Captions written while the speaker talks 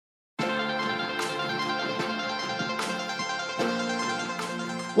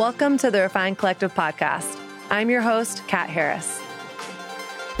Welcome to the Refined Collective podcast. I'm your host, Kat Harris.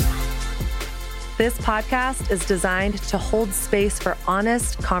 This podcast is designed to hold space for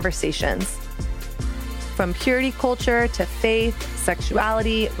honest conversations. From purity culture to faith,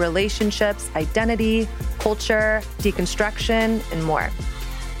 sexuality, relationships, identity, culture, deconstruction, and more.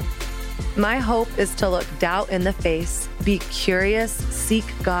 My hope is to look doubt in the face, be curious, seek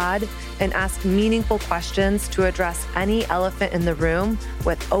God, and ask meaningful questions to address any elephant in the room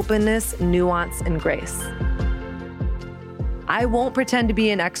with openness, nuance, and grace. I won't pretend to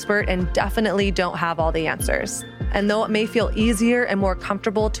be an expert and definitely don't have all the answers. And though it may feel easier and more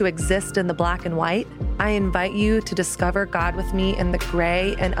comfortable to exist in the black and white, I invite you to discover God with me in the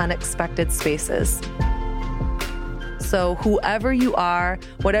gray and unexpected spaces. So whoever you are,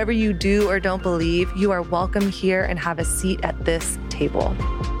 whatever you do or don't believe, you are welcome here and have a seat at this table.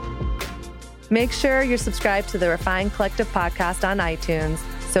 Make sure you're subscribed to the Refined Collective podcast on iTunes,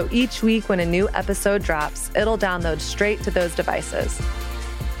 so each week when a new episode drops, it'll download straight to those devices.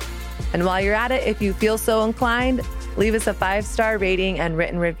 And while you're at it, if you feel so inclined, leave us a 5-star rating and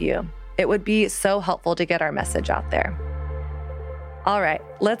written review. It would be so helpful to get our message out there. All right,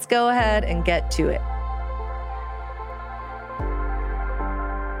 let's go ahead and get to it.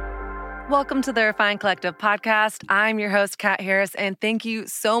 Welcome to the Refined Collective podcast. I'm your host, Kat Harris, and thank you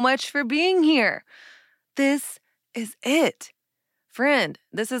so much for being here. This is it. Friend,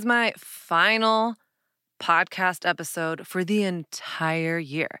 this is my final podcast episode for the entire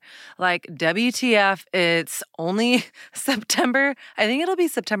year. Like, WTF, it's only September. I think it'll be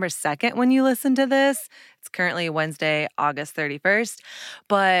September 2nd when you listen to this. It's currently Wednesday, August 31st.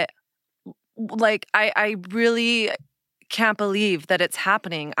 But like, I really can't believe that it's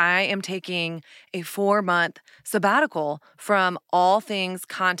happening. I am taking a 4-month sabbatical from all things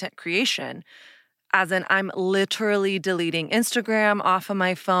content creation. As in, I'm literally deleting Instagram off of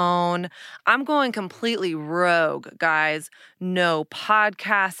my phone. I'm going completely rogue, guys. No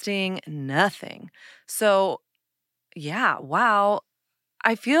podcasting, nothing. So, yeah, wow.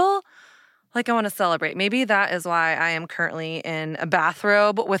 I feel like I want to celebrate. Maybe that is why I am currently in a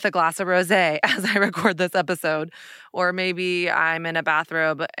bathrobe with a glass of rosé as I record this episode. Or maybe I'm in a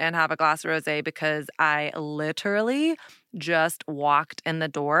bathrobe and have a glass of rosé because I literally just walked in the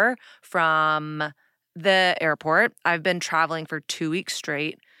door from the airport. I've been traveling for 2 weeks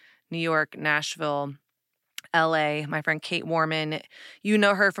straight. New York, Nashville, LA. My friend Kate Warman, you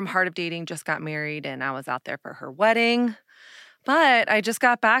know her from Heart of Dating, just got married and I was out there for her wedding. But I just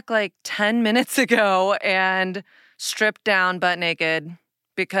got back like 10 minutes ago and stripped down butt naked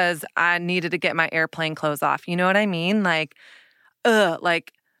because I needed to get my airplane clothes off. You know what I mean? Like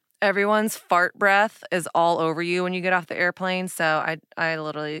everyone's fart breath is all over you when you get off the airplane. So I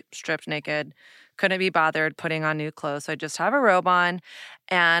literally stripped naked. Couldn't be bothered putting on new clothes. So I just have a robe on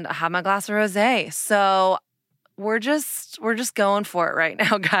and I have my glass of rosé. So we're just going for it right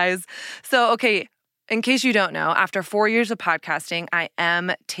now, guys. So, okay. In case you don't know, after 4 years of podcasting, I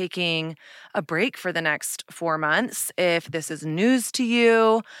am taking a break for the next 4 months. If this is news to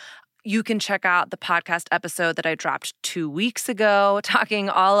you, you can check out the podcast episode that I dropped 2 weeks ago,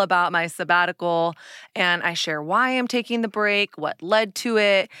 talking all about my sabbatical, and I share why I'm taking the break, what led to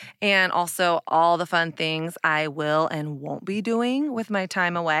it, and also all the fun things I will and won't be doing with my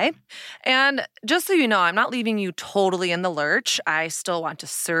time away. And just so you know, I'm not leaving you totally in the lurch. I still want to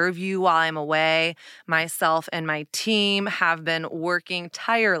serve you while I'm away. Myself and my team have been working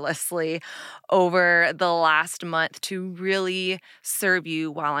tirelessly over the last month to really serve you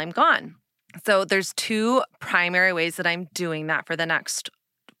while I'm gone. So there's 2 primary ways that I'm doing that for the next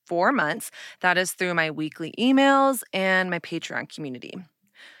 4 months. That is through my weekly emails and my Patreon community.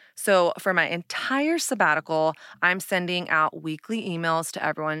 So for my entire sabbatical, I'm sending out weekly emails to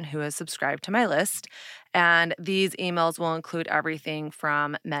everyone who is subscribed to my list. And these emails will include everything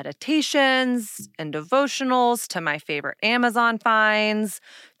from meditations and devotionals to my favorite Amazon finds,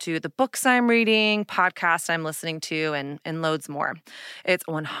 to the books I'm reading, podcasts I'm listening to, and loads more. It's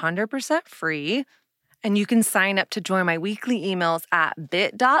 100% free. And you can sign up to join my weekly emails at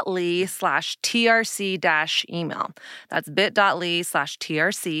bit.ly/TRC-email. That's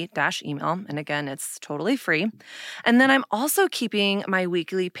bit.ly/TRC-email. And again, it's totally free. And then I'm also keeping my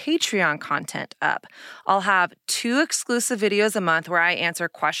weekly Patreon content up. I'll have 2 exclusive videos a month where I answer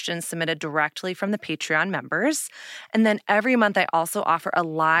questions submitted directly from the Patreon members. And then every month I also offer a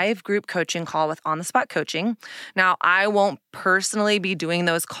live group coaching call with on-the-spot coaching. Now, I won't personally be doing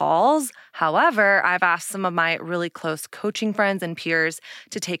those calls. However, I've asked some of my really close coaching friends and peers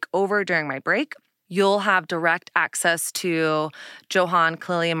to take over during my break. You'll have direct access to Johan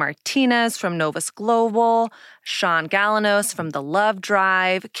Clillian Martinez from Novus Global, Sean Galanos from The Love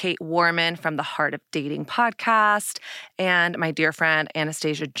Drive, Kate Warman from the Heart of Dating podcast, and my dear friend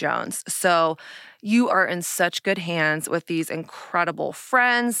Anastasia Jones. So you are in such good hands with these incredible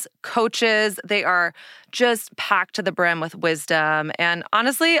friends, coaches. They are just packed to the brim with wisdom. And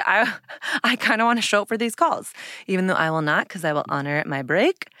honestly, I kind of want to show up for these calls, even though I will not, because I will honor at my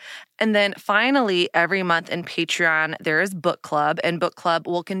break. And then finally, every month in Patreon, there is book club, and book club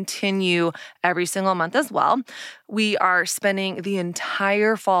will continue every single month as well. We are spending the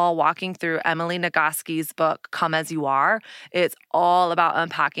entire fall walking through Emily Nagoski's book, Come As You Are. It's all about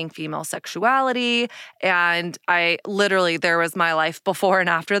unpacking female sexuality. And there was my life before and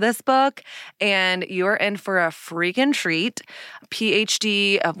after this book. And you're in for a freaking treat.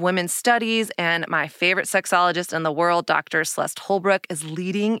 PhD of Women's Studies and my favorite sexologist in the world, Dr. Celeste Holbrook, is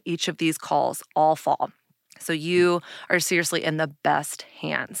leading each of these calls all fall. So you are seriously in the best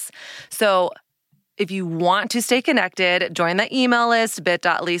hands. So if you want to stay connected, join the email list,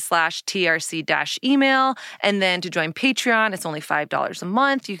 bit.ly/TRC-email. And then to join Patreon, it's only $5 a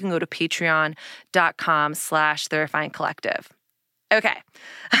month. You can go to patreon.com/The Refined Collective. Okay,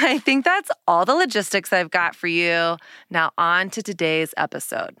 I think that's all the logistics I've got for you. Now on to today's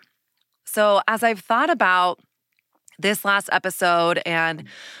episode. So as I've thought about this last episode and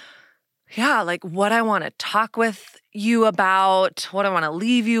what I want to talk with you about, what I want to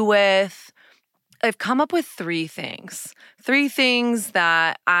leave you with, I've come up with three things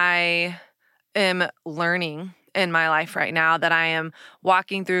that I am learning in my life right now, that I am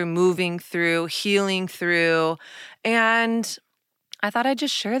walking through, moving through, healing through, and I thought I'd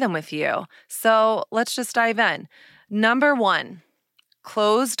just share them with you. So let's just dive in. Number one,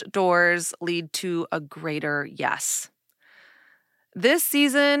 closed doors lead to a greater yes. This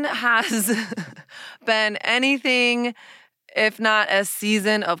season has been anything if not a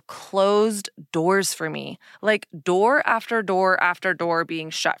season of closed doors for me, like door after door after door being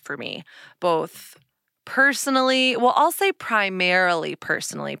shut for me, both personally, I'll say primarily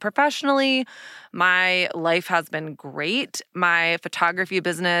personally. Professionally, my life has been great. My photography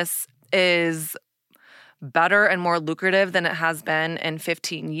business is better and more lucrative than it has been in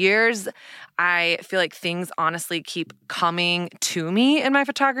 15 years. I feel like things honestly keep coming to me in my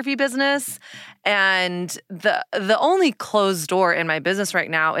photography business. And the only closed door in my business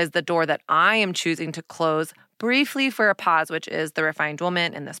right now is the door that I am choosing to close briefly for a pause, which is The Refined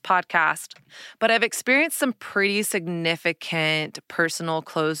Woman in this podcast. But I've experienced some pretty significant personal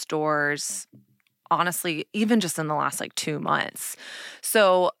closed doors, honestly, even just in the last 2 months.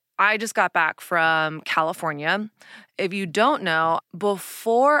 So I just got back from California. If you don't know,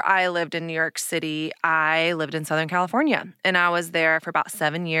 before I lived in New York City, I lived in Southern California, and I was there for about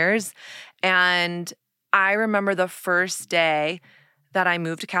 7 years. And I remember the first day that I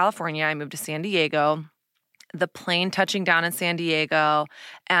moved to California, I moved to San Diego, the plane touching down in San Diego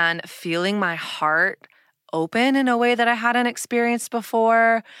and feeling my heart open in a way that I hadn't experienced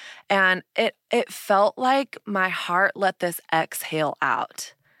before. And it felt like my heart let this exhale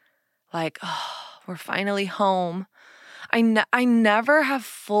out. We're finally home. I never have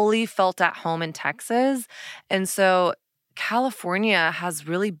fully felt at home in Texas. And so California has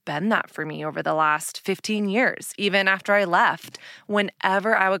really been that for me over the last 15 years. Even after I left,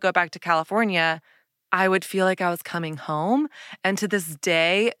 whenever I would go back to California, I would feel like I was coming home. And to this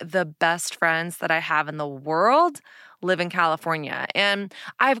day, the best friends that I have in the world live in California. And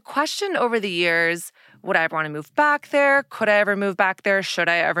I've questioned over the years, would I ever want to move back there? Could I ever move back there? Should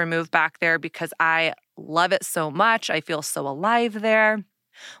I ever move back there? Because I love it so much. I feel so alive there.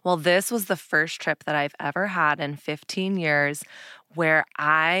 Well, this was the first trip that I've ever had in 15 years where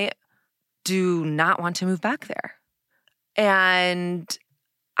I do not want to move back there. And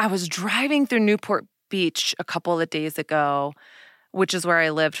I was driving through Newport Beach a couple of days ago, which is where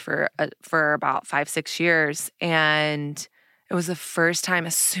I lived for about 5-6 years. And it was the first time,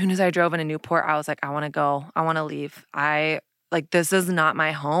 as soon as I drove into Newport, I was like, I want to go. I want to leave. This is not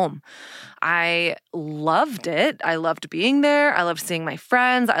my home. I loved it. I loved being there. I loved seeing my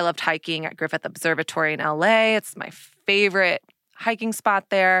friends. I loved hiking at Griffith Observatory in LA. It's my favorite hiking spot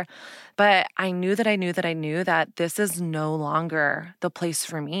there. But I knew that this is no longer the place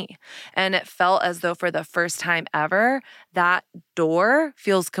for me. And it felt as though for the first time ever, that door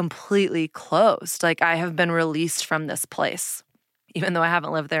feels completely closed. Like I have been released from this place, even though I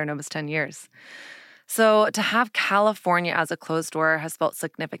haven't lived there in almost 10 years. So to have California as a closed door has felt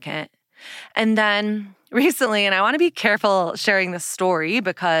significant. And then recently, and I want to be careful sharing this story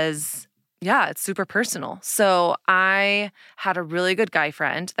because Yeah, it's super personal. So I had a really good guy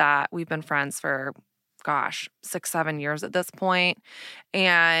friend that we've been friends for, gosh, 6, 7 years at this point.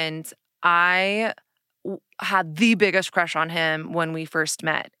 And I had the biggest crush on him when we first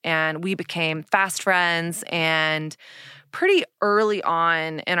met. And we became fast friends. And pretty early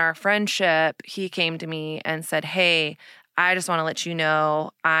on in our friendship, he came to me and said, "Hey, I just want to let you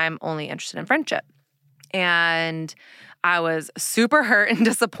know I'm only interested in friendship." And I was super hurt and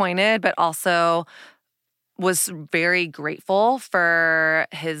disappointed, but also was very grateful for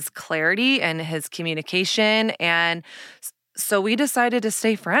his clarity and his communication. And so we decided to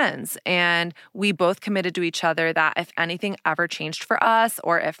stay friends. And we both committed to each other that if anything ever changed for us,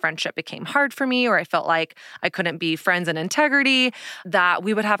 or if friendship became hard for me, or I felt like I couldn't be friends in integrity, that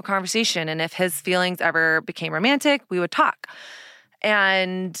we would have a conversation. And if his feelings ever became romantic, we would talk.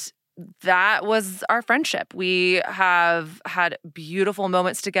 And that was our friendship. We have had beautiful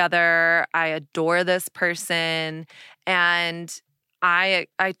moments together. I adore this person. And I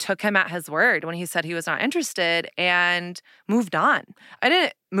took him at his word when he said he was not interested and moved on. I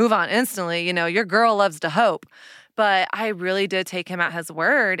didn't move on instantly. Your girl loves to hope. But I really did take him at his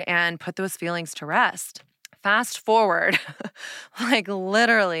word and put those feelings to rest. Fast forward, like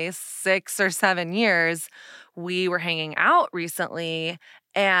literally 6 or 7 years, we were hanging out recently.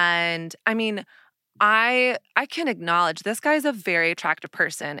 And I mean, I can acknowledge this guy's a very attractive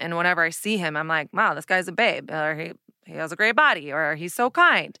person. And whenever I see him, I'm like, wow, this guy's a babe. Or he has a great body, or he's so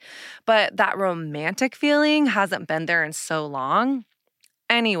kind. But that romantic feeling hasn't been there in so long.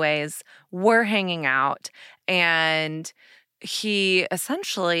 Anyways, we're hanging out, and he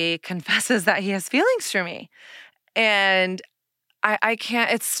essentially confesses that he has feelings for me. And I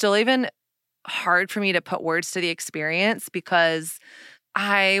can't, it's still even hard for me to put words to the experience because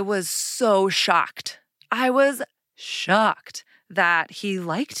I was so shocked. I was shocked that he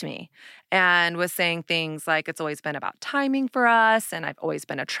liked me and was saying things like, it's always been about timing for us, and I've always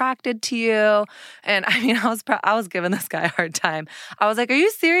been attracted to you. And I mean, I was giving this guy a hard time. I was like, are you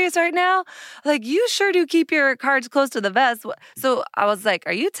serious right now? Like, you sure do keep your cards close to the vest. So I was like,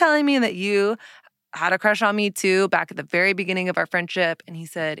 are you telling me that you had a crush on me too back at the very beginning of our friendship? And he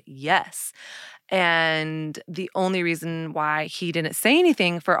said, yes. And the only reason why he didn't say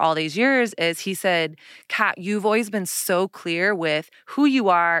anything for all these years is he said, Kat, you've always been so clear with who you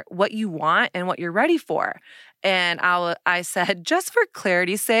are, what you want, and what you're ready for. And I said, just for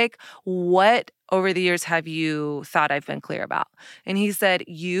clarity's sake, what over the years have you thought I've been clear about? And he said,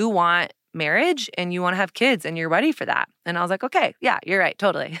 you want marriage and you want to have kids and you're ready for that. And I was like, okay, yeah, you're right,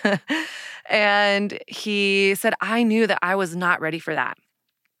 totally. And he said, I knew that I was not ready for that.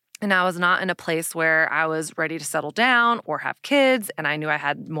 And I was not in a place where I was ready to settle down or have kids. And I knew I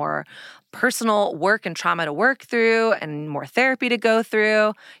had more personal work and trauma to work through and more therapy to go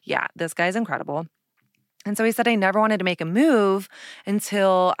through. Yeah, this guy's incredible. And so he said I never wanted to make a move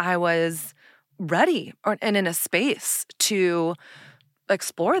until I was ready and in a space to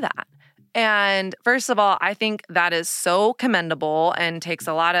explore that. And first of all, I think that is so commendable and takes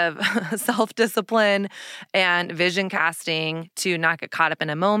a lot of self-discipline and vision casting to not get caught up in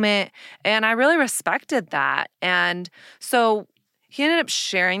a moment. And I really respected that. And so he ended up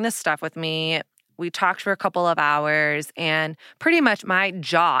sharing this stuff with me. We talked for a couple of hours, and pretty much my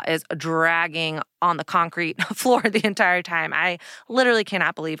jaw is dragging on the concrete floor the entire time. I literally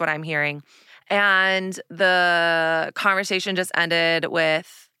cannot believe what I'm hearing. And the conversation just ended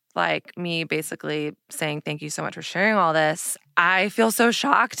with like me basically saying, thank you so much for sharing all this. I feel so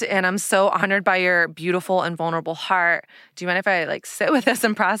shocked and I'm so honored by your beautiful and vulnerable heart. Do you mind if I like sit with this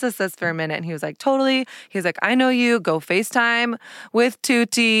and process this for a minute? And he was like, totally. He's like, I know you. Go FaceTime with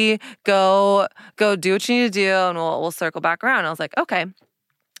Tuti. Go do what you need to do, and we'll circle back around. And I was like, okay.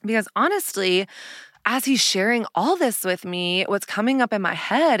 Because honestly, as he's sharing all this with me, what's coming up in my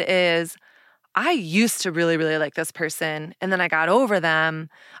head is, I used to really, really like this person, and then I got over them.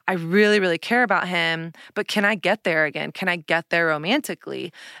 I really, really care about him, but can I get there again? Can I get there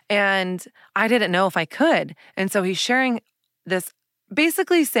romantically? And I didn't know if I could. And so he's sharing this,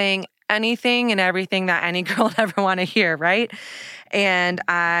 basically saying anything and everything that any girl would ever want to hear, right? And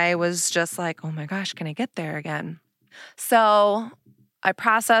I was just like, oh my gosh, can I get there again? So I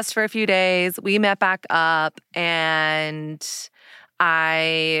processed for a few days. We met back up, and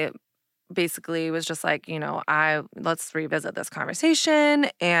I basically was just like, let's revisit this conversation.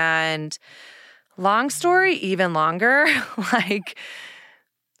 And long story, even longer, like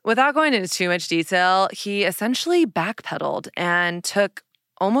without going into too much detail, he essentially backpedaled and took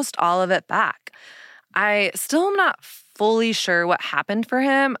almost all of it back. I still am not fully sure what happened for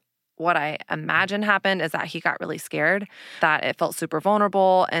him. what I imagine happened is that he got really scared, that it felt super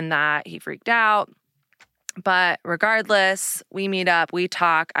vulnerable, and that he freaked out. But regardless, we meet up, we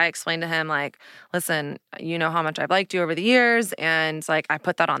talk. I explained to him, like, listen, you know how much I've liked you over the years. And like, I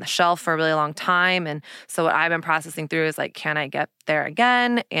put that on the shelf for a really long time. And so what I've been processing through is like, can I get there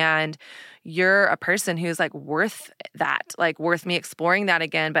again? And you're a person who's like worth that, like worth me exploring that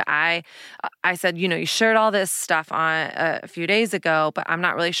again. But I said, you shared all this stuff on a few days ago, but I'm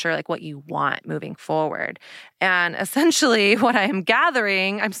not really sure like what you want moving forward. And essentially what I am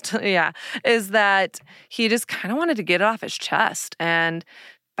gathering, is that he just kind of wanted to get it off his chest and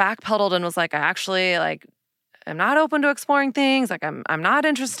backpedaled and was like, I actually like, I'm not open to exploring things. Like I'm not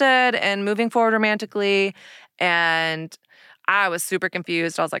interested in moving forward romantically. And I was super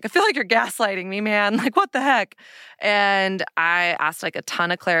confused. I was like, I feel like you're gaslighting me, man. Like, what the heck? And I asked like a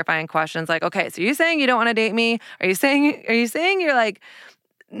ton of clarifying questions. Like, okay, so you're saying you don't want to date me? Are you saying you're like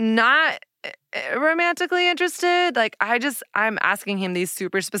not romantically interested? Like, I'm asking him these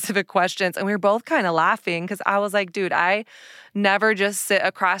super specific questions, and we were both kind of laughing because I was like, dude, I never just sit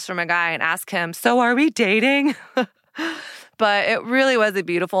across from a guy and ask him, so are we dating? But it really was a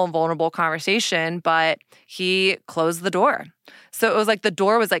beautiful and vulnerable conversation, but he closed the door. So it was like the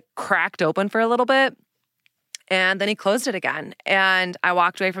door was like cracked open for a little bit, and then he closed it again. And I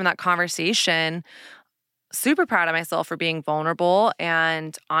walked away from that conversation super proud of myself for being vulnerable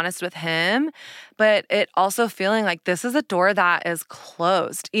and honest with him, but it also feeling like this is a door that is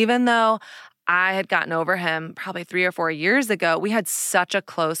closed. Even though I had gotten over him probably 3 or 4 years ago, we had such a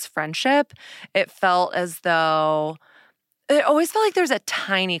close friendship. It felt as though it always felt like there's a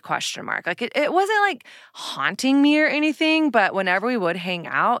tiny question mark. Like it wasn't like haunting me or anything, but whenever we would hang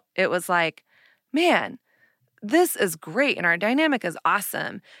out, it was like, man, this is great and our dynamic is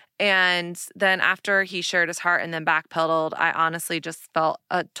awesome. And then after he shared his heart and then backpedaled, I honestly just felt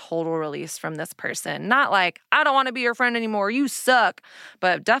a total release from this person. Not like, I don't want to be your friend anymore, you suck,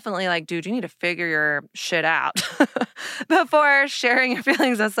 but definitely like, dude, you need to figure your shit out before sharing your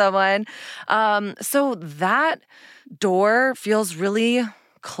feelings with someone. So that door feels really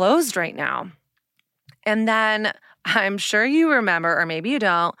closed right now. And then I'm sure you remember, or maybe you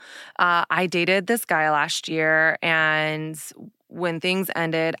don't, I dated this guy last year, and when things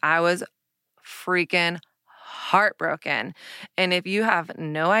ended, I was freaking heartbroken. And if you have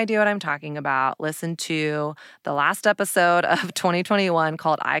no idea what I'm talking about, listen to the last episode of 2021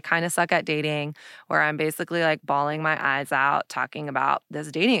 called I Kinda Suck at Dating, where I'm basically like bawling my eyes out talking about this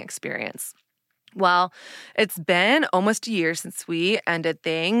dating experience. Well, it's been almost a year since we ended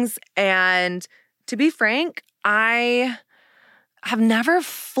things, and to be frank, I have never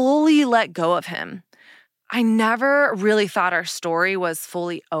fully let go of him. I never really thought our story was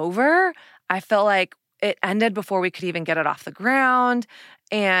fully over. I felt like it ended before we could even get it off the ground.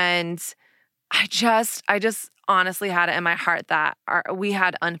 And I just honestly had it in my heart that we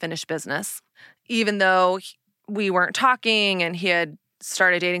had unfinished business. Even though we weren't talking and he had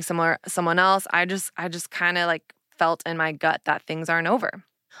started dating someone else, I just kind of like felt in my gut that things aren't over.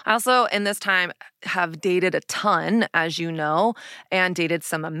 I also, in this time, have dated a ton, as you know, and dated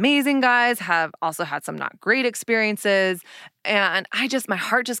some amazing guys, have also had some not great experiences. And my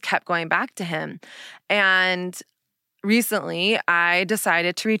heart just kept going back to him. And recently, I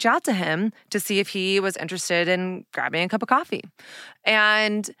decided to reach out to him to see if he was interested in grabbing a cup of coffee.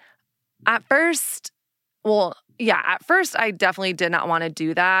 And at first, I definitely did not want to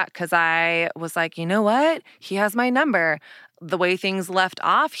do that because I was like, you know what? He has my number. The way things left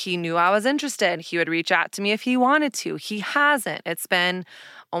off, he knew I was interested. He would reach out to me if he wanted to. He hasn't. It's been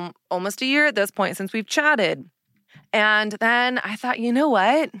almost a year at this point since we've chatted. And then I thought, you know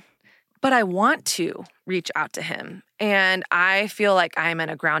what? But I want to reach out to him. And I feel like I'm in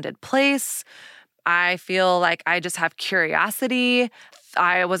a grounded place. I feel like I just have curiosity.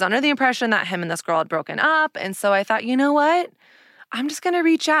 I was under the impression that him and this girl had broken up. And so I thought, you know what? I'm just going to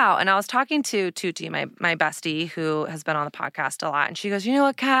reach out. And I was talking to Tuti, my bestie, who has been on the podcast a lot. And she goes, you know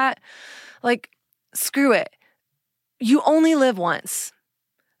what, Kat? Like, screw it. You only live once.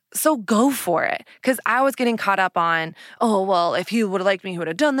 So go for it. Because I was getting caught up on, oh, well, if he would have liked me, he would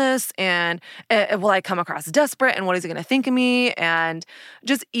have done this. And will I come across desperate? And what is he going to think of me? And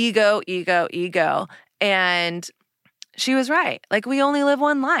just ego. And she was right. Like, we only live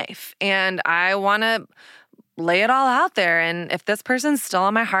one life. And I want to lay it all out there. And if this person's still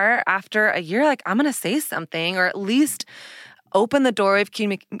on my heart after a year, like, I'm going to say something, or at least open the door of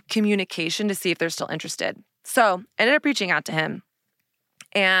communication to see if they're still interested. So I ended up reaching out to him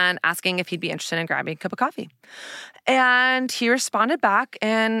and asking if he'd be interested in grabbing a cup of coffee. And he responded back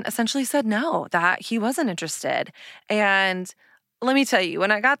and essentially said no, that he wasn't interested. And let me tell you,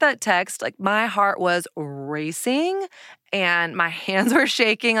 when I got that text, like my heart was racing and my hands were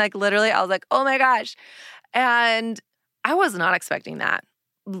shaking. Like literally, I was like, oh my gosh. And I was not expecting that,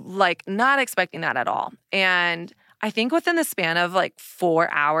 like not expecting that at all. And I think within the span of like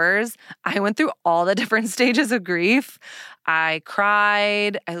 4 hours, I went through all the different stages of grief. I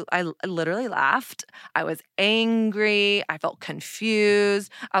cried. I literally laughed. I was angry. I felt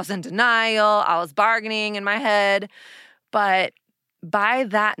confused. I was in denial. I was bargaining in my head. But by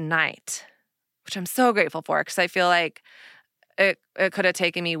that night, which I'm so grateful for, because I feel like it could have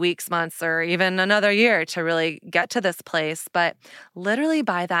taken me weeks, months, or even another year to really get to this place. But literally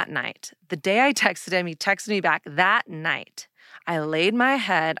by that night, the day I texted him, he texted me back that night. I laid my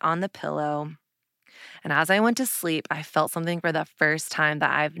head on the pillow. And as I went to sleep, I felt something for the first time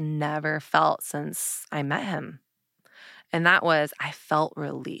that I've never felt since I met him. And that was, I felt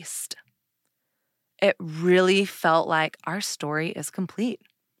released. It really felt like our story is complete.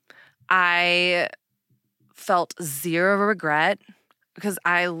 I felt zero regret because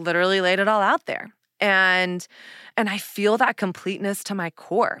I literally laid it all out there. And I feel that completeness to my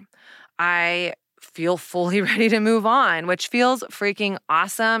core. I feel fully ready to move on, which feels freaking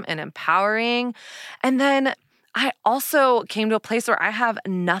awesome and empowering. And then I also came to a place where I have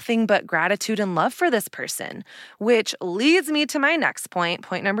nothing but gratitude and love for this person, which leads me to my next point,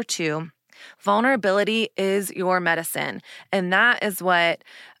 point number 2. Vulnerability is your medicine. And that is what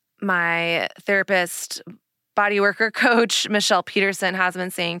my therapist, body worker coach, Michelle Peterson, has been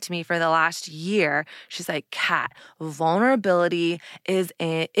saying to me for the last year. She's like, Kat, vulnerability is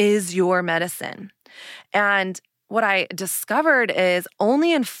your medicine. And what I discovered is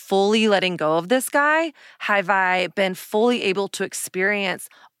only in fully letting go of this guy have I been fully able to experience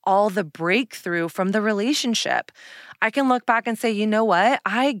all the breakthrough from the relationship. I can look back and say, you know what?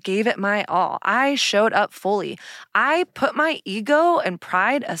 I gave it my all. I showed up fully. I put my ego and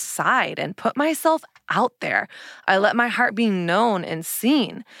pride aside and put myself out there. I let my heart be known and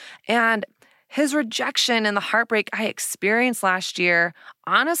seen. And his rejection and the heartbreak I experienced last year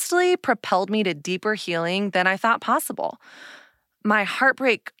honestly propelled me to deeper healing than I thought possible. My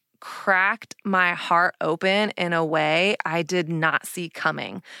heartbreak cracked my heart open in a way I did not see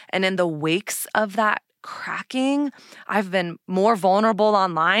coming. And in the wakes of that cracking, I've been more vulnerable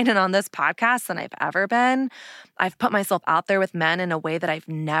online and on this podcast than I've ever been. I've put myself out there with men in a way that I've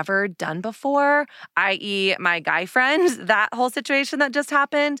never done before, i.e. my guy friend, that whole situation that just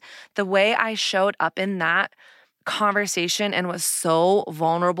happened. The way I showed up in that conversation and was so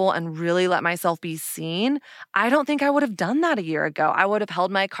vulnerable and really let myself be seen, I don't think I would have done that a year ago. I would have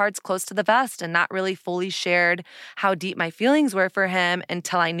held my cards close to the vest and not really fully shared how deep my feelings were for him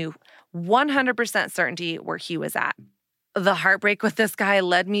until I knew 100% certainty where he was at. The heartbreak with this guy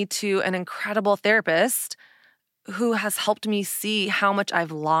led me to an incredible therapist who has helped me see how much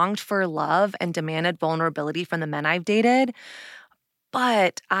I've longed for love and demanded vulnerability from the men I've dated.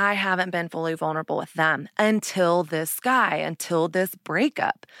 But I haven't been fully vulnerable with them until this guy, until this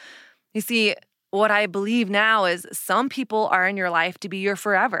breakup. You see, what I believe now is some people are in your life to be your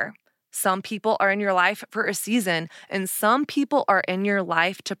forever. Some people are in your life for a season, and some people are in your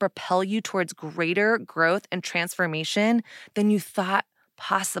life to propel you towards greater growth and transformation than you thought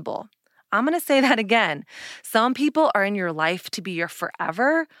possible. I'm going to say that again. Some people are in your life to be your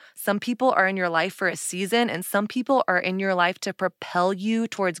forever. Some people are in your life for a season, and some people are in your life to propel you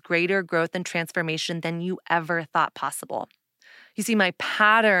towards greater growth and transformation than you ever thought possible. You see, my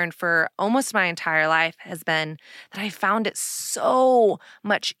pattern for almost my entire life has been that I found it so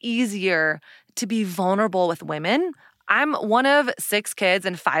much easier to be vulnerable with women. I'm one of 6 kids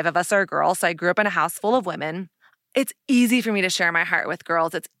and 5 of us are girls, so I grew up in a house full of women. It's easy for me to share my heart with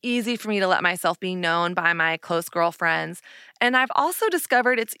girls. It's easy for me to let myself be known by my close girlfriends. And I've also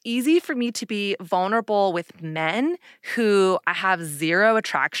discovered it's easy for me to be vulnerable with men who I have zero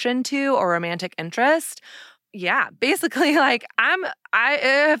attraction to or romantic interest. Yeah, basically, like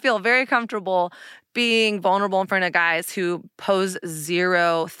I feel very comfortable being vulnerable in front of guys who pose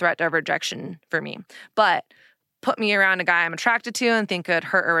zero threat of rejection for me. But put me around a guy I'm attracted to and think could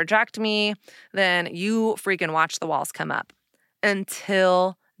hurt or reject me, then you freaking watch the walls come up.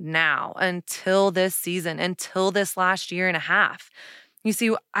 Until now, until this season, until this last year and a half. You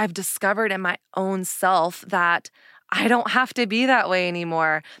see, I've discovered in my own self that I don't have to be that way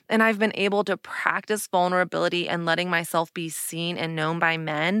anymore. And I've been able to practice vulnerability and letting myself be seen and known by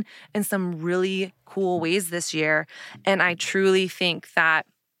men in some really cool ways this year. And I truly think that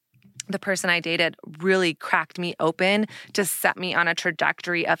the person I dated really cracked me open to set me on a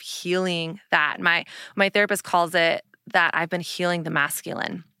trajectory of healing that. My therapist calls it that I've been healing the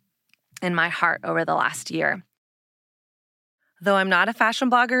masculine in my heart over the last year. Though I'm not a fashion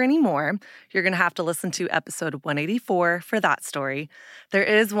blogger anymore, you're going to have to listen to episode 184 for that story. There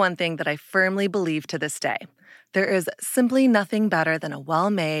is one thing that I firmly believe to this day. There is simply nothing better than a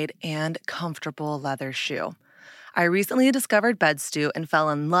well-made and comfortable leather shoe. I recently discovered Bedstu and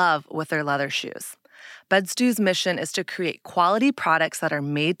fell in love with their leather shoes. Bedstu's mission is to create quality products that are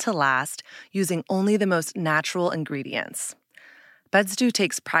made to last using only the most natural ingredients. Bedstu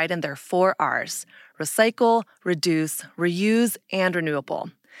takes pride in their 4 R's: recycle, reduce, reuse, and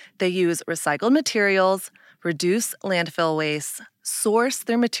renewable. They use recycled materials, reduce landfill waste, source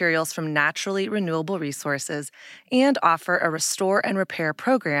their materials from naturally renewable resources, and offer a restore and repair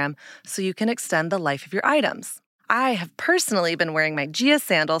program so you can extend the life of your items. I have personally been wearing my Gia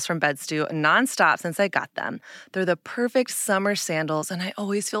sandals from Bedstu nonstop since I got them. They're the perfect summer sandals, and I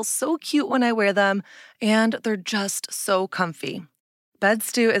always feel so cute when I wear them, and they're just so comfy.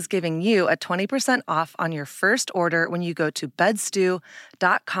 Bedstu is giving you a 20% off on your first order when you go to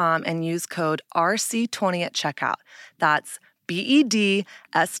bedstu.com and use code RC20 at checkout. That's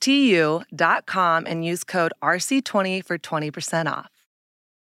bedstu.com and use code RC20 for 20% off.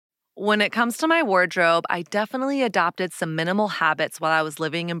 When it comes to my wardrobe, I definitely adopted some minimal habits while I was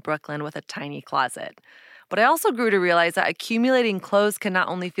living in Brooklyn with a tiny closet. But I also grew to realize that accumulating clothes can not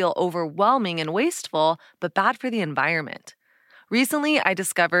only feel overwhelming and wasteful, but bad for the environment. Recently, I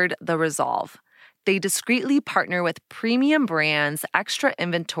discovered The Resolve. They discreetly partner with premium brands' extra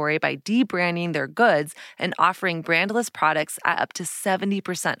inventory by debranding their goods and offering brandless products at up to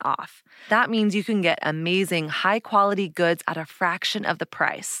 70% off. That means you can get amazing, high-quality goods at a fraction of the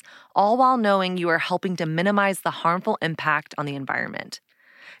price, all while knowing you are helping to minimize the harmful impact on the environment.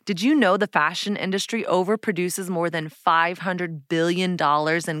 Did you know the fashion industry overproduces more than $500 billion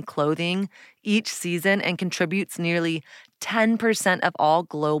in clothing each season and contributes nearly 10% of all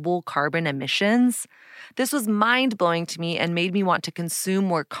global carbon emissions? This was mind-blowing to me and made me want to consume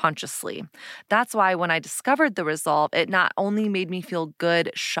more consciously. That's why when I discovered The Resolve, it not only made me feel good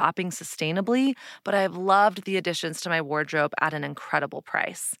shopping sustainably, but I've loved the additions to my wardrobe at an incredible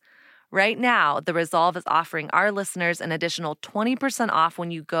price. Right now, The Resolve is offering our listeners an additional 20% off when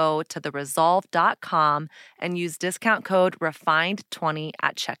you go to theresolve.com and use discount code REFINED20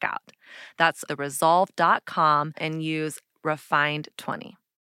 at checkout. That's theresolve.com and use REFINED20.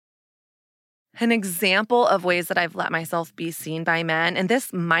 An example of ways that I've let myself be seen by men, and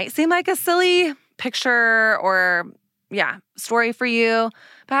this might seem like a silly picture or story for you,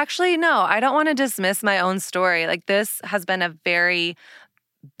 but actually, no, I don't want to dismiss my own story. Like, this has been a very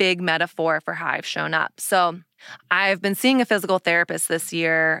big metaphor for how I've shown up. So I've been seeing a physical therapist this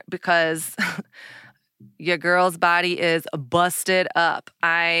year because your girl's body is busted up.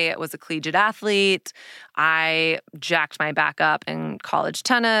 I was a collegiate athlete. I jacked my back up in college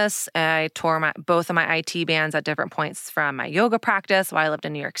tennis. I tore both of my IT bands at different points from my yoga practice while I lived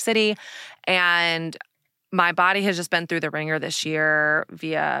in New York City. And my body has just been through the ringer this year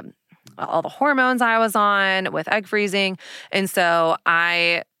via all the hormones I was on with egg freezing. And so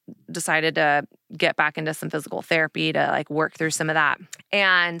I decided to get back into some physical therapy to work through some of that.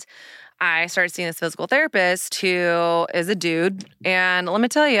 And I started seeing this physical therapist who is a dude. And let me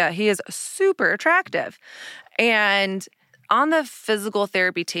tell you, he is super attractive. And on the physical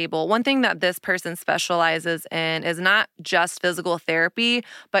therapy table, one thing that this person specializes in is not just physical therapy,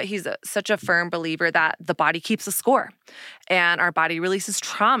 but he's such a firm believer that the body keeps a score and our body releases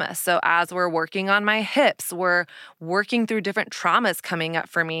trauma. So as we're working on my hips, we're working through different traumas coming up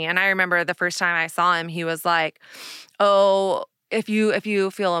for me. And I remember the first time I saw him, he was like, "Oh, if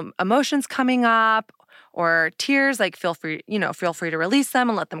you feel emotions coming up or tears, feel free to release them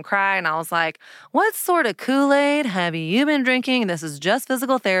and let them cry." And I was like, what sort of Kool-Aid have you been drinking? This is just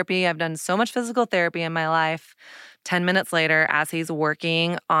physical therapy. I've done so much physical therapy in my life. 10 minutes later, as he's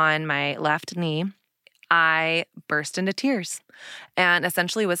working on my left knee, I burst into tears and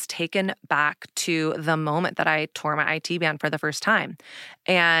essentially was taken back to the moment that I tore my IT band for the first time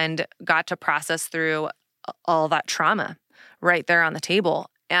and got to process through all that trauma right there on the table.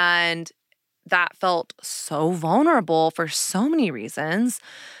 And that felt so vulnerable for so many reasons.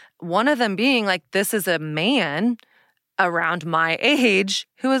 One of them being this is a man around my age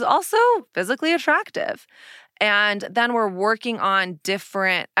who is also physically attractive. And then we're working on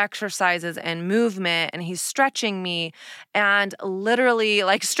different exercises and movement, and he's stretching me and literally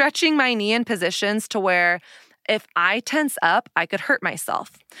stretching my knee in positions to where if I tense up, I could hurt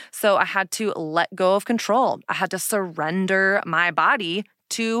myself. So I had to let go of control. I had to surrender my body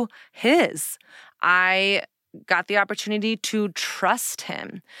to his. I got the opportunity to trust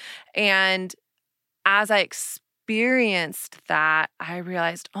him. And as I experienced that, I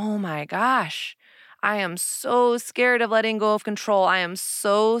realized, oh my gosh, I am so scared of letting go of control. I am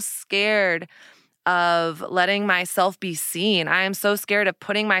so scared of letting myself be seen. I am so scared of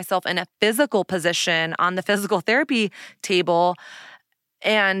putting myself in a physical position on the physical therapy table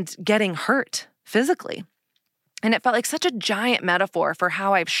and getting hurt physically. And it felt like such a giant metaphor for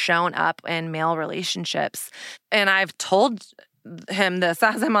how I've shown up in male relationships. And I've told him this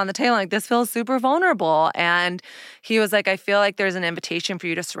as I'm on the table, like, this feels super vulnerable. And he was like, I feel like there's an invitation for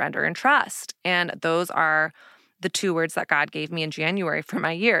you to surrender and trust. And those are the 2 words that God gave me in January for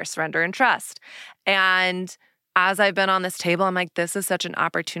my year, surrender and trust. And as I've been on this table, I'm like, this is such an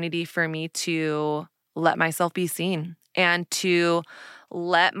opportunity for me to let myself be seen and to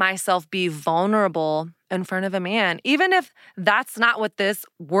let myself be vulnerable in front of a man. Even if that's not what this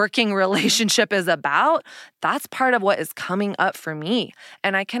working relationship is about, that's part of what is coming up for me.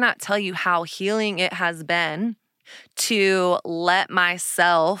 And I cannot tell you how healing it has been to let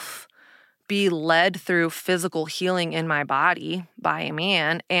myself be led through physical healing in my body by a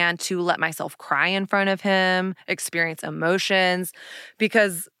man and to let myself cry in front of him, experience emotions.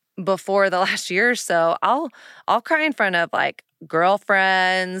 Because before the last year or so, I'll cry in front of like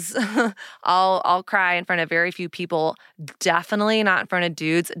girlfriends. I'll cry in front of very few people, definitely not in front of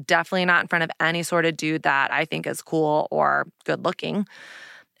dudes, definitely not in front of any sort of dude that I think is cool or good looking.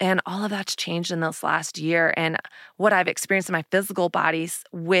 And all of that's changed in this last year. And what I've experienced in my physical bodies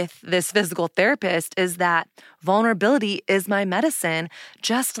with this physical therapist is that vulnerability is my medicine,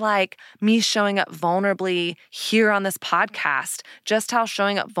 just like me showing up vulnerably here on this podcast, just how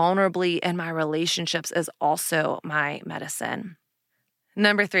showing up vulnerably in my relationships is also my medicine.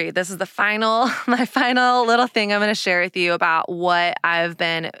 Number 3, this is my final little thing I'm going to share with you about what I've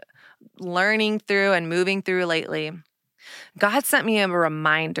been learning through and moving through lately. God sent me a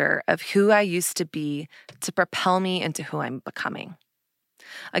reminder of who I used to be to propel me into who I'm becoming.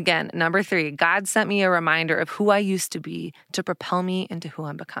 Again, number 3, God sent me a reminder of who I used to be to propel me into who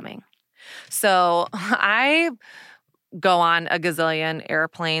I'm becoming. So I go on a gazillion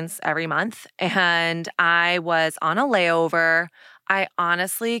airplanes every month, and I was on a layover. I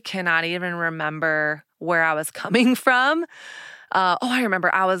honestly cannot even remember where I was coming from. I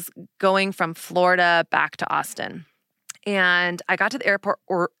remember I was going from Florida back to Austin. And I got to the airport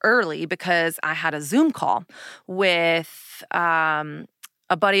early because I had a Zoom call with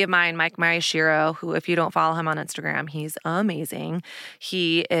a buddy of mine, Mike Mayashiro, who, if you don't follow him on Instagram, he's amazing.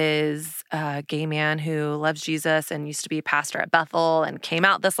 He is a gay man who loves Jesus and used to be a pastor at Bethel and came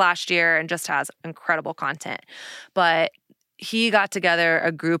out this last year and just has incredible content. But he got together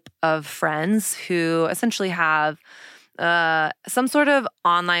a group of friends who essentially have some sort of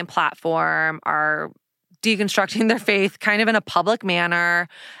online platform, are deconstructing their faith kind of in a public manner,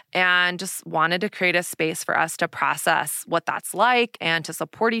 and just wanted to create a space for us to process what that's like and to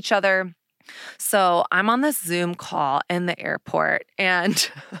support each other. So I'm on this Zoom call in the airport,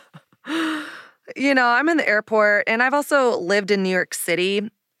 and I'm in the airport, and I've also lived in New York City.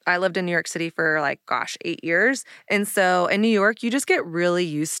 I lived in New York City for 8 years. And so in New York, you just get really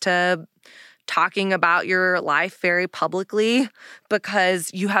used to talking about your life very publicly because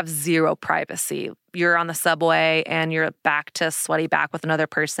you have zero privacy. You're on the subway and you're back to sweaty back with another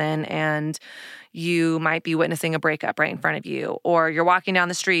person, and you might be witnessing a breakup right in front of you, or you're walking down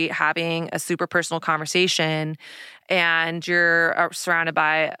the street having a super personal conversation and you're surrounded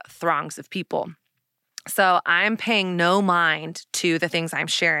by throngs of people. So I'm paying no mind to the things I'm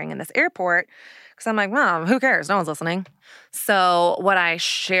sharing in this airport because I'm like, well, who cares? No one's listening. So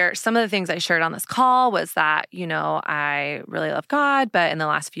some of the things I shared on this call was that, I really love God, but in the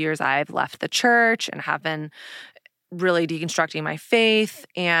last few years, I've left the church and have been really deconstructing my faith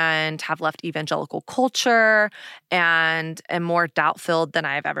and have left evangelical culture and am more doubt-filled than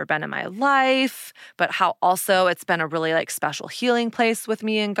I've ever been in my life, but how also it's been a really special healing place with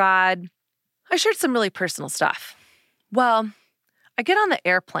me and God. I shared some really personal stuff. Well, I get on the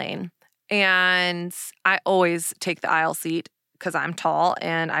airplane and I always take the aisle seat because I'm tall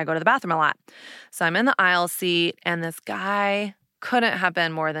and I go to the bathroom a lot. So I'm in the aisle seat, and this guy couldn't have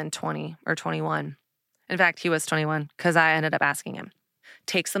been more than 20 or 21. In fact, he was 21 because I ended up asking him.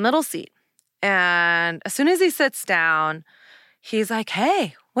 Takes the middle seat. And as soon as he sits down, he's like,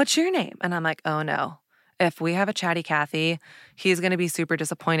 hey, what's your name? And I'm like, oh no. If we have a chatty Cathy, he's going to be super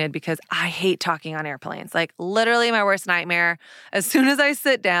disappointed because I hate talking on airplanes. Literally my worst nightmare. As soon as I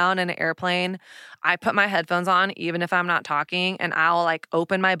sit down in an airplane, I put my headphones on, even if I'm not talking, and I'll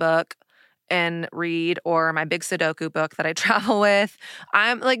open my book and read, or my big Sudoku book that I travel with.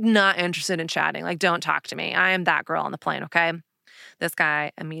 I'm not interested in chatting. Don't talk to me. I am that girl on the plane, okay? This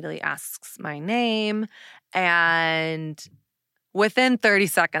guy immediately asks my name, and within 30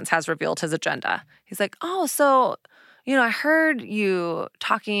 seconds has revealed his agenda. He's like, oh, so, I heard you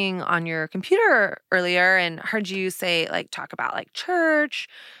talking on your computer earlier and heard you say, talk about church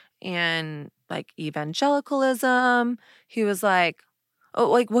and evangelicalism. He was like, oh,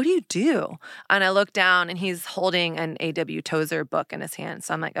 what do you do? And I looked down and he's holding an A.W. Tozer book in his hand.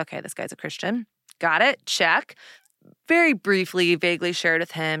 So I'm like, okay, this guy's a Christian. Got it. Check. Very briefly, vaguely shared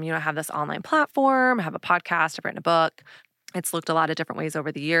with him, I have this online platform, I have a podcast, I've written a book. It's looked a lot of different ways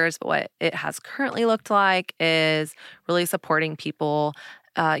over the years, but what it has currently looked like is really supporting people,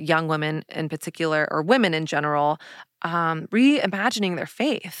 young women in particular, or women in general, reimagining their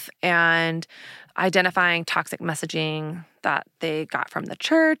faith and identifying toxic messaging that they got from the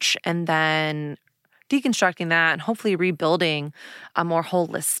church, and then deconstructing that and hopefully rebuilding a more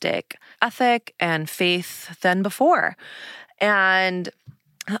holistic ethic and faith than before. And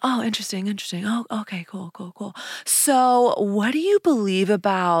oh, interesting. Oh, okay, cool. So what do you believe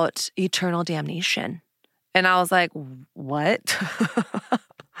about eternal damnation? And I was like, what?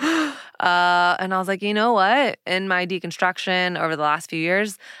 And I was like, you know what? In my deconstruction over the last few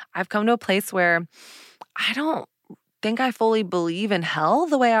years, I've come to a place where I don't think I fully believe in hell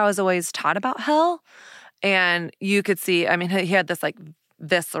the way I was always taught about hell. And you could see, he had this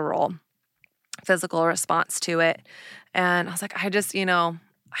visceral physical response to it. And I was like, I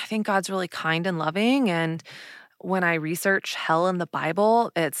think God's really kind and loving. And when I research hell in the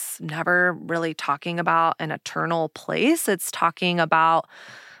Bible, it's never really talking about an eternal place. It's talking about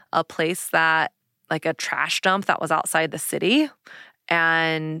a place that, a trash dump that was outside the city.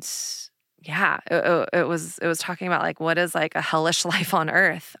 And yeah, it was talking about what is a hellish life on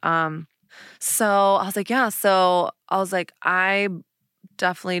earth. So I was like, yeah. So I was like, I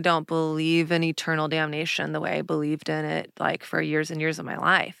definitely don't believe in eternal damnation the way I believed in it for years and years of my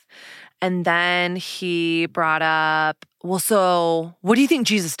life. And then he brought up, well, so what do you think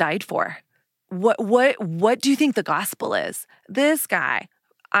Jesus died for? What do you think the gospel is? This guy,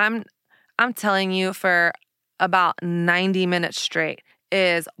 I'm telling you, for about 90 minutes straight,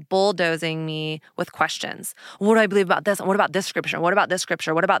 is bulldozing me with questions. What do I believe about this? And what about this scripture? What about this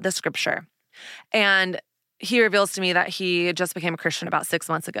scripture? What about this scripture? And he reveals to me that he just became a Christian about 6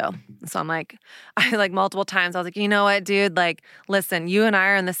 months ago. So I'm like, multiple times, I was like, you know what, dude? Listen, you and I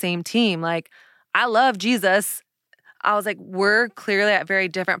are in the same team. I love Jesus. I was like, we're clearly at very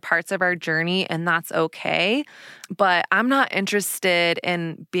different parts of our journey, and that's okay. But I'm not interested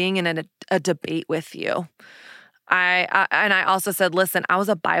in being in a debate with you. I also said, listen, I was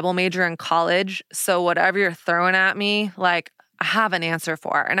a Bible major in college, so whatever you're throwing at me, I have an answer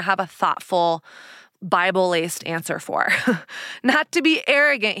for, and I have a thoughtful, Bible-laced answer for. Not to be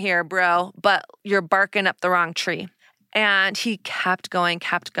arrogant here, bro, but you're barking up the wrong tree. And he kept going,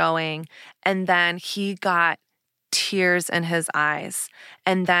 and then he got tears in his eyes.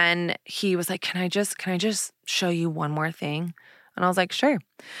 And then he was like, can I just show you one more thing? And I was like, sure.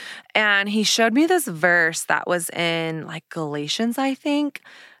 And he showed me this verse that was in Galatians, I think.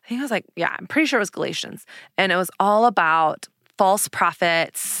 I was like, yeah, I'm pretty sure it was Galatians. And it was all about false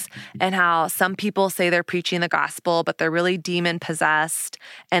prophets and how some people say they're preaching the gospel, but they're really demon possessed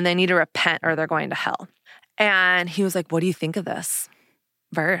and they need to repent or they're going to hell. And he was like, what do you think of this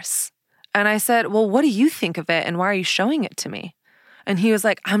verse? And I said, well, what do you think of it? And why are you showing it to me? And he was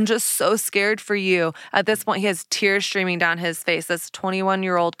like, I'm just so scared for you. At this point, he has tears streaming down his face. This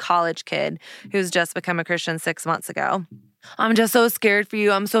 21-year-old college kid who's just become a Christian 6 months ago. I'm just so scared for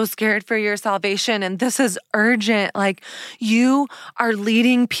you. I'm so scared for your salvation. And this is urgent. You are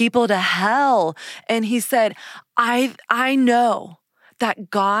leading people to hell. And he said, I know that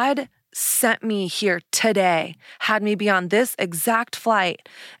God sent me here today, had me be on this exact flight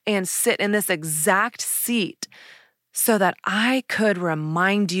and sit in this exact seat so that I could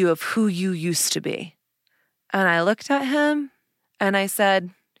remind you of who you used to be. And I looked at him and I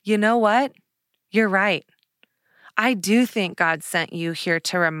said, you know what? You're right. I do think God sent you here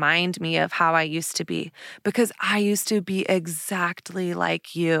to remind me of how I used to be, because I used to be exactly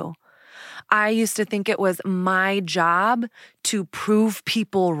like you. I used to think it was my job to prove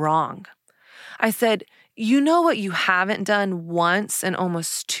people wrong. I said, you know what you haven't done once in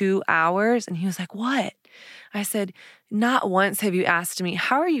almost 2 hours? And he was like, what? I said, not once have you asked me,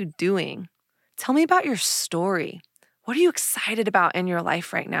 how are you doing? Tell me about your story. What are you excited about in your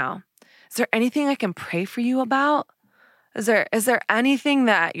life right now? Is there anything I can pray for you about? Is there anything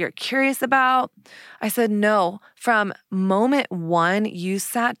that you're curious about? I said, no. From moment one, you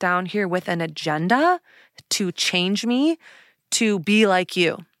sat down here with an agenda to change me to be like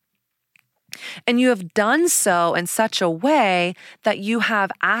you. And you have done so in such a way that you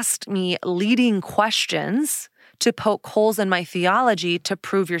have asked me leading questions to poke holes in my theology to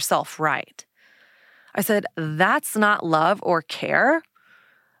prove yourself right. I said, that's not love or care.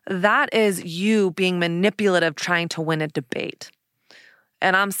 That is you being manipulative, trying to win a debate.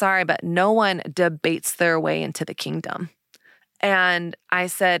 And I'm sorry, but no one debates their way into the kingdom. And I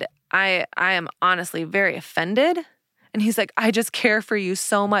said, I am honestly very offended. And he's like, I just care for you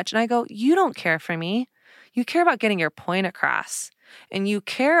so much. And I go, you don't care for me. You care about getting your point across. And you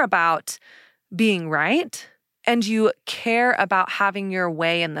care about being right. And you care about having your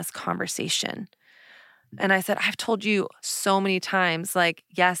way in this conversation. And I said, I've told you so many times, like,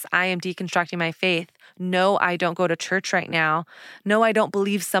 yes, I am deconstructing my faith. No, I don't go to church right now. No, I don't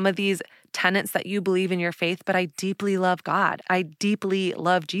believe some of these tenets that you believe in your faith, but I deeply love God. I deeply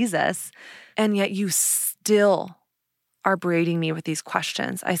love Jesus. And yet you still are berating me with these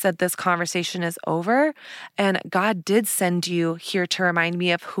questions. I said, this conversation is over. And God did send you here to remind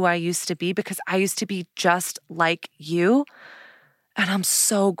me of who I used to be, because I used to be just like you. And I'm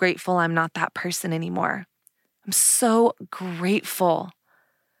so grateful I'm not that person anymore. I'm so grateful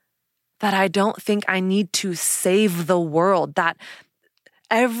that I don't think I need to save the world, that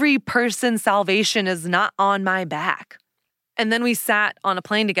every person's salvation is not on my back. And then we sat on a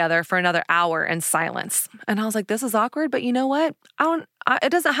plane together for another hour in silence. And I was like, this is awkward, but you know what?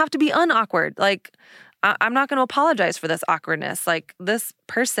 It doesn't have to be unawkward. Like, I'm not going to apologize for this awkwardness. Like, this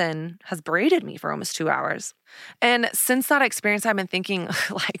person has berated me for almost 2 hours. And since that experience, I've been thinking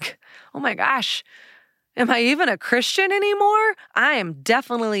like, oh my gosh, am I even a Christian anymore? I am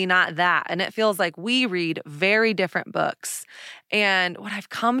definitely not that. And it feels like we read very different books. And what I've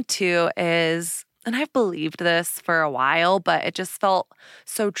come to is, and I've believed this for a while, but it just felt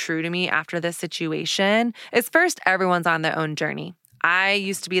so true to me after this situation, is first, everyone's on their own journey. I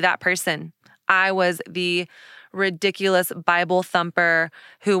used to be that person. I was the ridiculous Bible thumper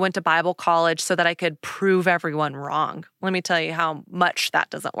who went to Bible college so that I could prove everyone wrong. Let me tell you how much that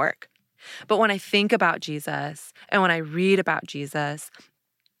doesn't work. But when I think about Jesus and when I read about Jesus,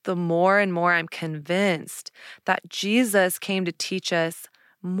 the more and more I'm convinced that Jesus came to teach us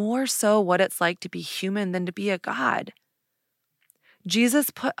more so what it's like to be human than to be a God. Jesus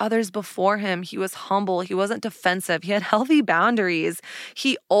put others before him. He was humble. He wasn't defensive. He had healthy boundaries.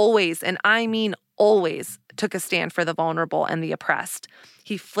 He always, and I mean always, took a stand for the vulnerable and the oppressed.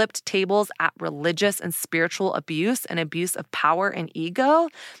 He flipped tables at religious and spiritual abuse and abuse of power and ego,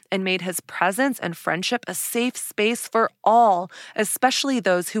 and made his presence and friendship a safe space for all, especially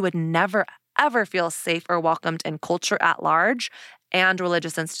those who would never, ever feel safe or welcomed in culture at large and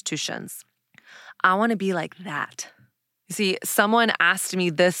religious institutions. I want to be like that. You see, someone asked me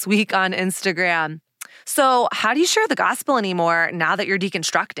this week on Instagram, so how do you share the gospel anymore now that you're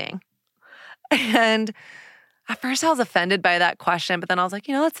deconstructing? And at first I was offended by that question, but then I was like,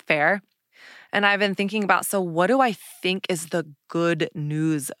 that's fair. And I've been thinking about, so what do I think is the good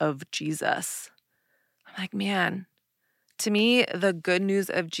news of Jesus? I'm like, man, to me, the good news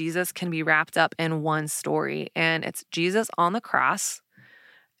of Jesus can be wrapped up in one story, and it's Jesus on the cross.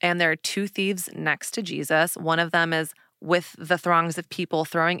 And there are two thieves next to Jesus. One of them is with the throngs of people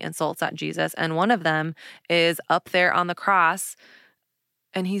throwing insults at Jesus, and one of them is up there on the cross,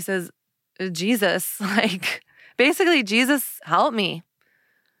 and he says, Jesus, basically, Jesus, help me.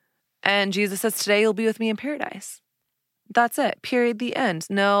 And Jesus says, today you'll be with me in paradise. That's it. Period. The end.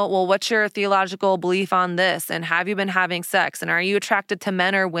 No, well, what's your theological belief on this? And have you been having sex? And are you attracted to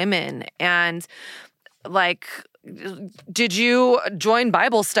men or women? And did you join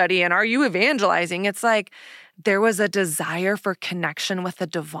Bible study? And are you evangelizing? It's like there was a desire for connection with the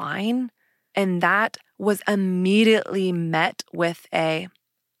divine. And that was immediately met with a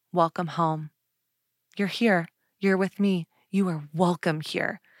welcome home. You're here. You're with me. You are welcome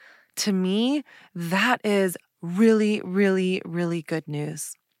here. To me, that is really, really, really good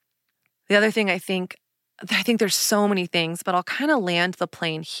news. The other thing I think there's so many things, but I'll kind of land the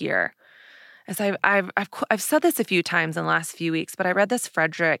plane here. As I've said this a few times in the last few weeks, but I read this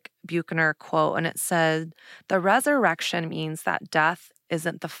Frederick Buechner quote, and it said, the resurrection means that death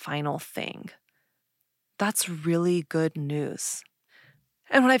isn't the final thing. That's really good news.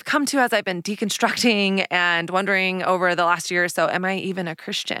 And what I've come to as I've been deconstructing and wondering over the last year or so, am I even a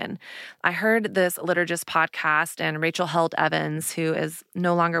Christian? I heard this liturgist podcast, and Rachel Held Evans, who is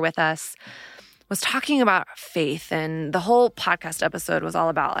no longer with us, was talking about faith. And the whole podcast episode was all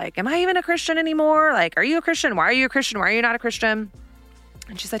about am I even a Christian anymore? Are you a Christian? Why are you a Christian? Why are you not a Christian?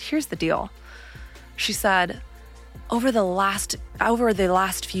 And she said, here's the deal. She said, over the last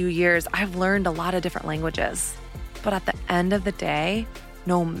few years, I've learned a lot of different languages. But at the end of the day,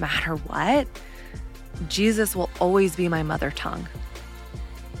 no matter what, Jesus will always be my mother tongue.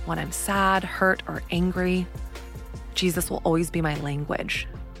 When I'm sad, hurt, or angry, Jesus will always be my language,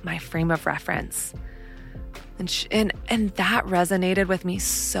 my frame of reference. And that resonated with me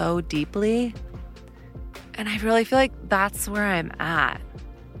so deeply. And I really feel like that's where I'm at.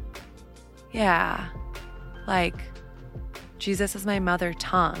 Yeah. Like Jesus is my mother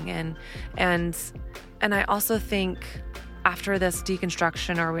tongue. And I also think after this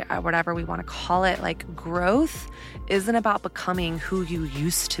deconstruction or whatever we want to call it, like growth isn't about becoming who you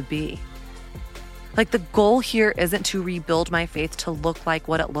used to be. Like the goal here isn't to rebuild my faith to look like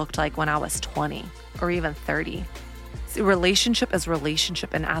what it looked like when I was 20 or even 30. See, relationship is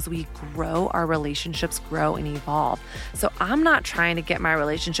relationship. And as we grow, our relationships grow and evolve. So I'm not trying to get my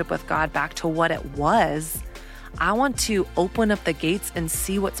relationship with God back to what it was. I want to open up the gates and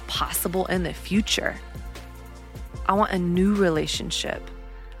see what's possible in the future. I want a new relationship.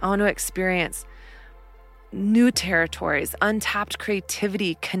 I want to experience new territories, untapped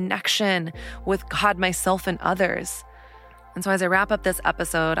creativity, connection with God, myself, and others. And so as I wrap up this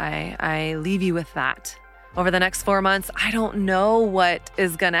episode, I leave you with that. Over the next 4 months, I don't know what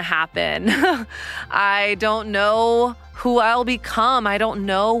is going to happen. I don't know who I'll become. I don't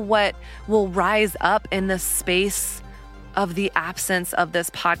know what will rise up in the space of the absence of this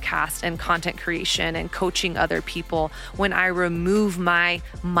podcast and content creation and coaching other people when I remove my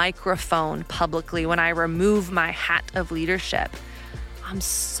microphone publicly, when I remove my hat of leadership. I'm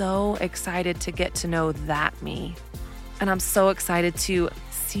so excited to get to know that me. And I'm so excited to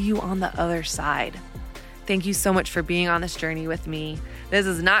see you on the other side. Thank you so much for being on this journey with me. This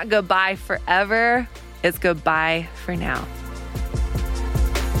is not goodbye forever. It's goodbye for now.